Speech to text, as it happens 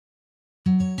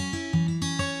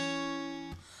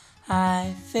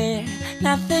I fear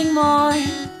nothing more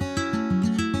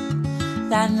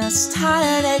than this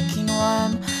tired, aching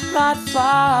worm-wrought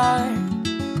floor.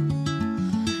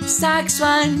 Sags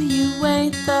when you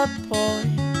wait the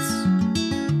boards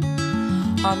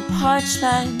on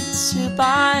parchment to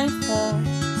by force.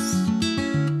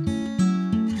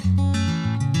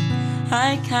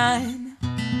 I can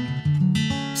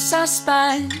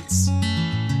suspend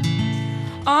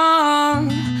all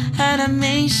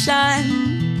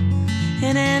animation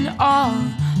in and all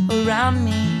around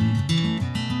me,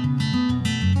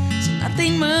 so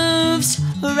nothing moves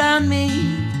around me.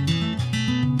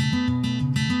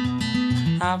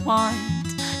 I want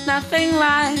nothing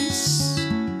less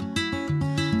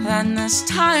than this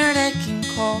tired, aching,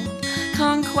 cold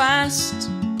conquest.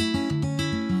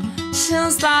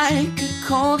 Chills like a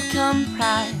cold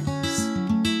compress,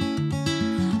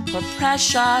 put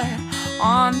pressure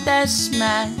on this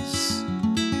mess.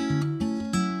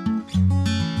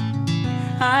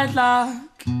 I'd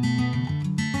lock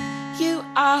you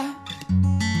up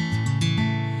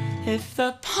if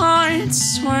the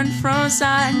parts weren't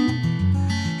frozen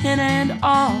in and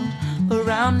all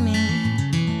around me,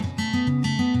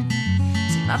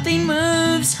 so nothing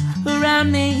moves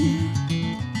around me.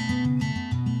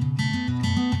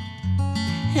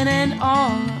 In and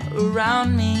all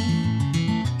around me,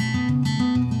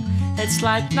 it's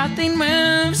like nothing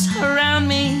moves around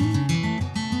me.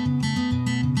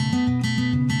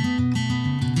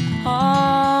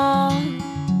 All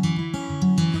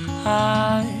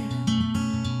I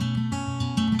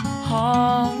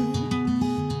hold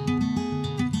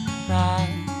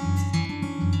right.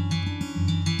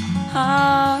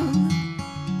 All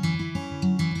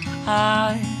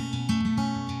I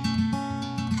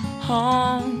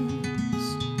home's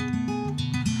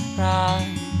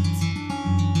right.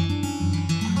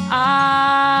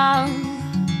 I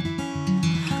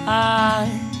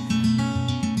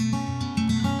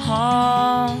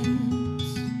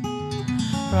home's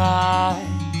right.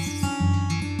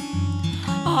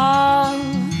 All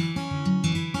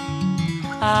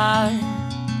I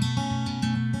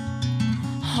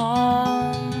home.